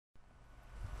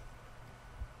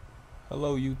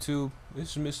Hello YouTube,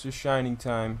 this is Mr. Shining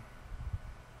Time.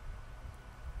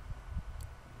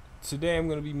 Today I'm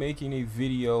going to be making a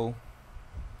video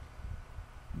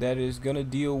that is going to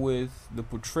deal with the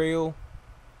portrayal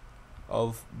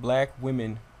of black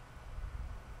women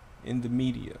in the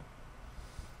media.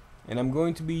 And I'm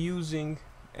going to be using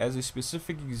as a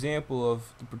specific example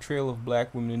of the portrayal of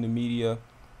black women in the media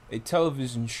a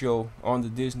television show on the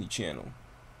Disney Channel.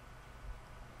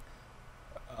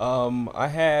 I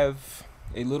have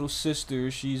a little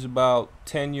sister. She's about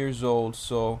 10 years old,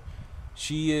 so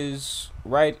she is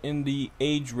right in the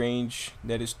age range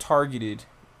that is targeted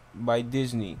by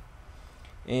Disney.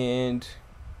 And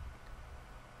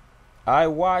I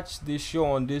watched this show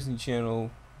on Disney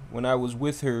Channel when I was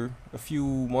with her a few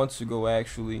months ago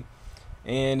actually,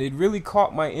 and it really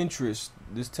caught my interest,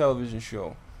 this television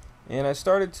show. And I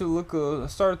started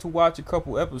to watch a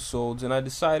couple episodes, and I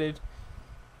decided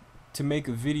to make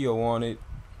a video on it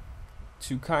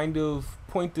to kind of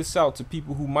point this out to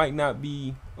people who might not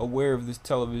be aware of this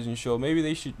television show. Maybe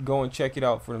they should go and check it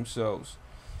out for themselves.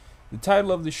 The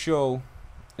title of the show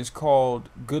is called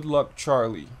Good Luck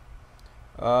Charlie.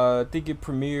 I think it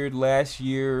premiered last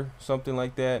year, something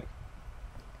like that.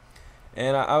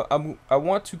 And I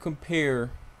want to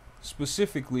compare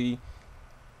specifically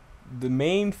the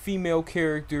main female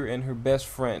character and her best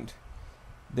friend.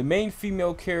 The main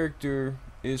female character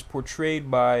is portrayed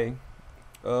by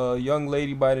a young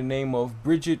lady by the name of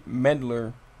Bridget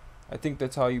Mendler. I think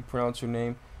that's how you pronounce her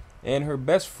name. And her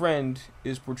best friend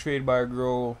is portrayed by a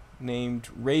girl named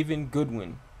Raven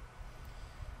Goodwin.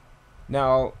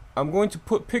 Now, I'm going to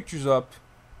put pictures up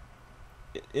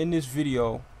in this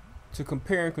video to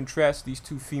compare and contrast these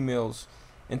two females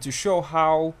and to show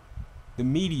how the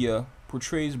media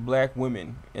portrays black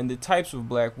women and the types of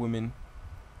black women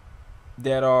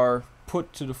that are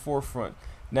put to the forefront.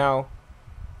 Now,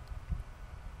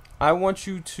 I want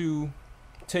you to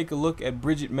take a look at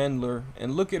Bridget Mendler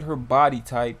and look at her body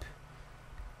type.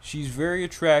 She's very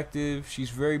attractive, she's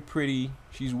very pretty,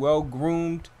 she's well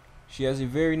groomed, she has a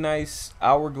very nice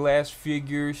hourglass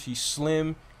figure, she's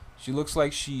slim, she looks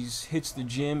like she's hits the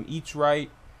gym, eats right.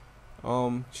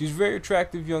 She's a very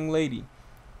attractive young lady.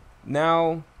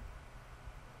 Now,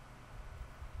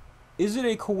 is it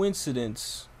a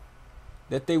coincidence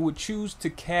that they would choose to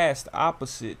cast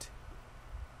opposite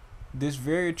this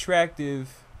very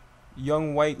attractive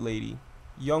young white lady,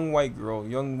 young white girl,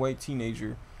 young white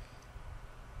teenager,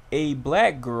 a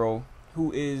black girl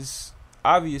who is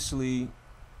obviously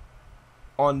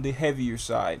on the heavier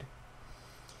side?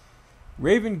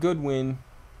 Raven Goodwin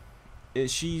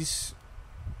she's,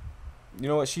 you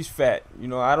know what, she's fat. You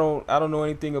know, I don't know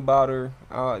anything about her.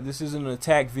 This isn't an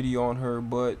attack video on her,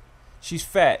 but she's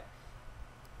fat.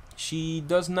 She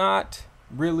does not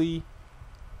really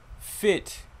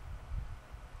fit.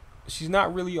 She's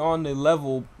not really on the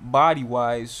level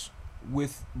body-wise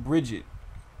with Bridget,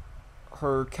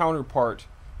 her counterpart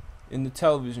in the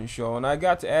television show. And I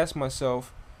got to ask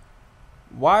myself,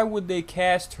 why would they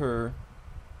cast her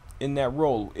in that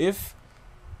role?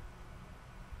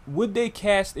 Would they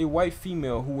cast a white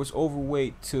female who was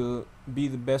overweight to be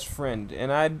the best friend?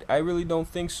 And I really don't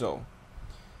think so.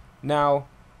 Now,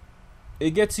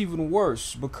 it gets even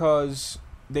worse because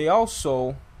they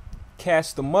also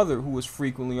cast the mother who was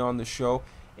frequently on the show,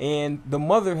 and the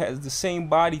mother has the same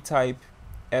body type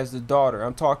as the daughter.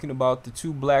 I'm talking about the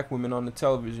two black women on the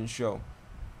television show.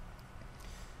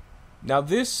 Now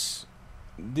these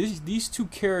two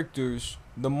characters,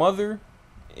 the mother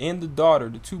and the daughter,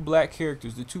 the two black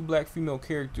characters, the two black female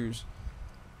characters,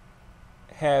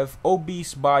 have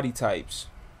obese body types.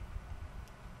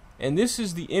 And this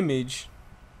is the image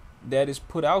that is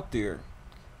put out there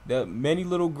that many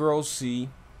little girls see,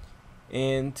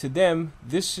 and to them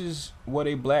this is what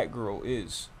a black girl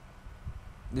is.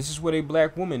 This is what a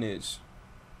black woman is.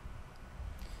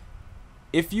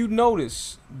 If you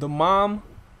notice, the mom,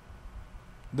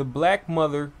 the black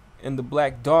mother, and the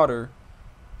black daughter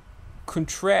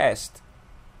contrast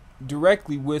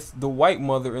directly with the white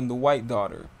mother and the white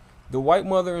daughter. The white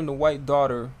mother and the white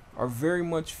daughter are very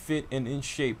much fit and in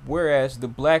shape, whereas the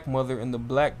black mother and the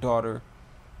black daughter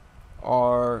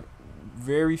are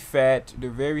very fat, they're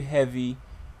very heavy,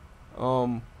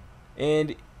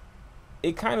 and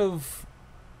it kind of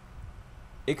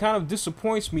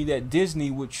disappoints me that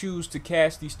Disney would choose to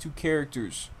cast these two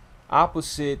characters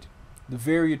opposite the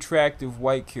very attractive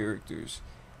white characters.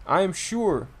 I am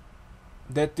sure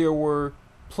that there were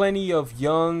plenty of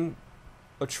young,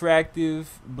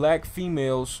 attractive black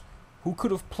females who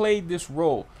could have played this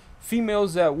role.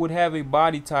 Females that would have a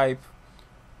body type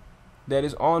that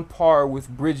is on par with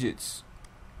Bridget's.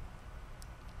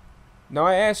 Now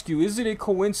I ask you, is it a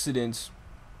coincidence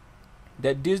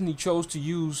that Disney chose to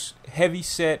use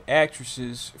heavy-set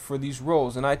actresses for these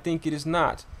roles? And I think it is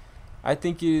not. I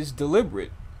think it is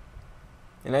deliberate.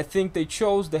 And I think they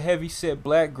chose the heavy-set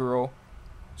black girl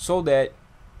so that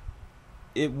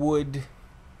it would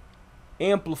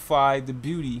amplify the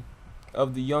beauty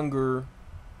of the younger,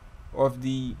 or of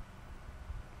the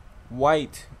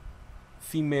white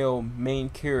female main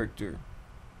character.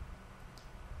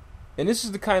 And this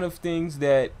is the kind of things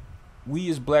that we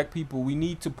as black people, we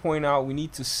need to point out, we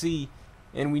need to see,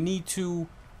 and we need to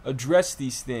address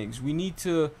these things. We need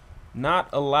to not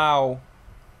allow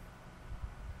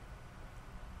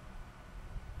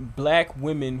black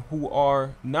women who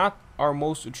are not our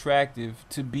most attractive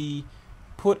to be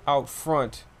put out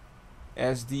front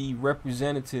as the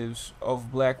representatives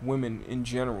of black women in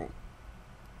general.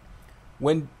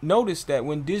 Notice that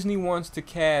when Disney wants to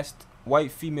cast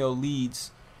white female leads,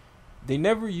 they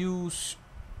never use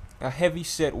a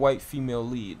heavy-set white female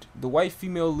lead. The white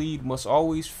female lead must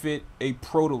always fit a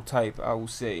prototype, I will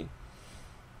say.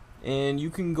 And you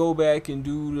can go back and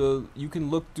you can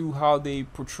look through how they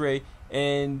portray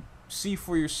and see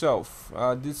for yourself.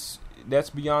 That's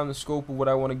beyond the scope of what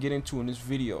I want to get into in this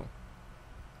video.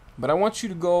 But I want you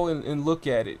to go and look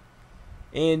at it.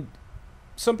 And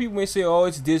some people may say, oh,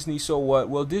 it's Disney, so what?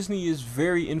 Well, Disney is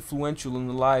very influential in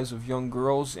the lives of young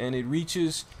girls, and it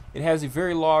has a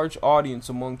very large audience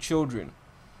among children.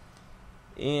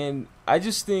 And I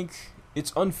just think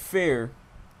it's unfair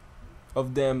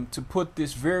of them to put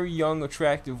this very young,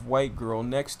 attractive white girl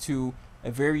next to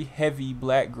a very heavy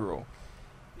black girl.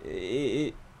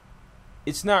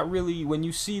 It's not really, when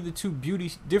you see the two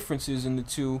beauty differences in the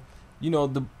two, you know,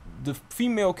 the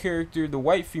female character, the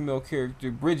white female character,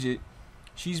 Bridget,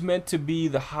 she's meant to be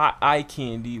the hot eye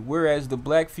candy, whereas the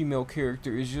black female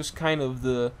character is just kind of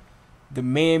the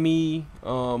mammy,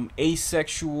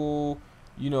 asexual,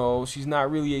 you know, she's not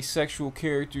really a sexual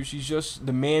character. She's just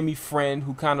the mammy friend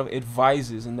who kind of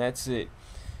advises, and that's it.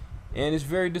 And it's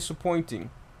very disappointing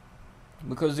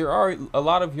because there are a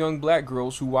lot of young black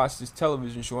girls who watch this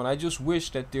television show, and I just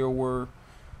wish that there were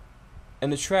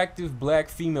an attractive black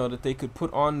female that they could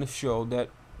put on the show that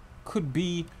could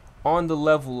be on the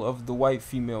level of the white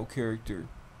female character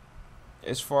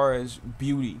as far as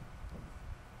beauty.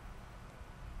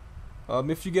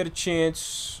 If you get a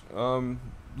chance,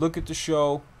 look at the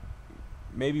show.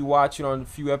 Maybe watch it on a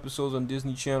few episodes on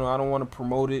Disney Channel. I don't want to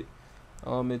promote it.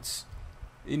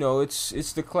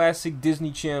 It's the classic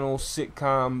Disney Channel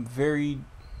sitcom, very,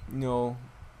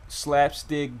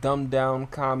 slapstick, dumbed down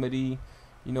comedy.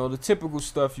 The typical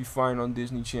stuff you find on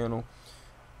Disney Channel.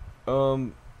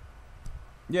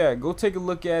 Yeah, go take a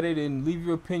look at it and leave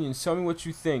your opinions. Tell me what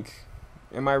you think.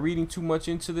 Am I reading too much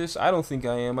into this? I don't think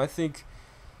I am. I think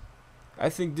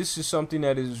this is something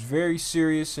that is very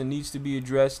serious and needs to be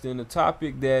addressed, and a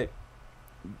topic that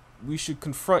we should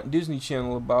confront Disney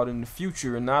Channel about in the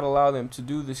future and not allow them to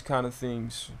do this kind of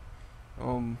things.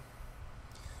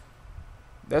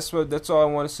 That's all I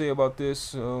want to say about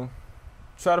this.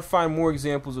 Try to find more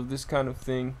examples of this kind of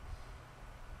thing.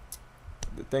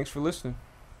 Thanks for listening.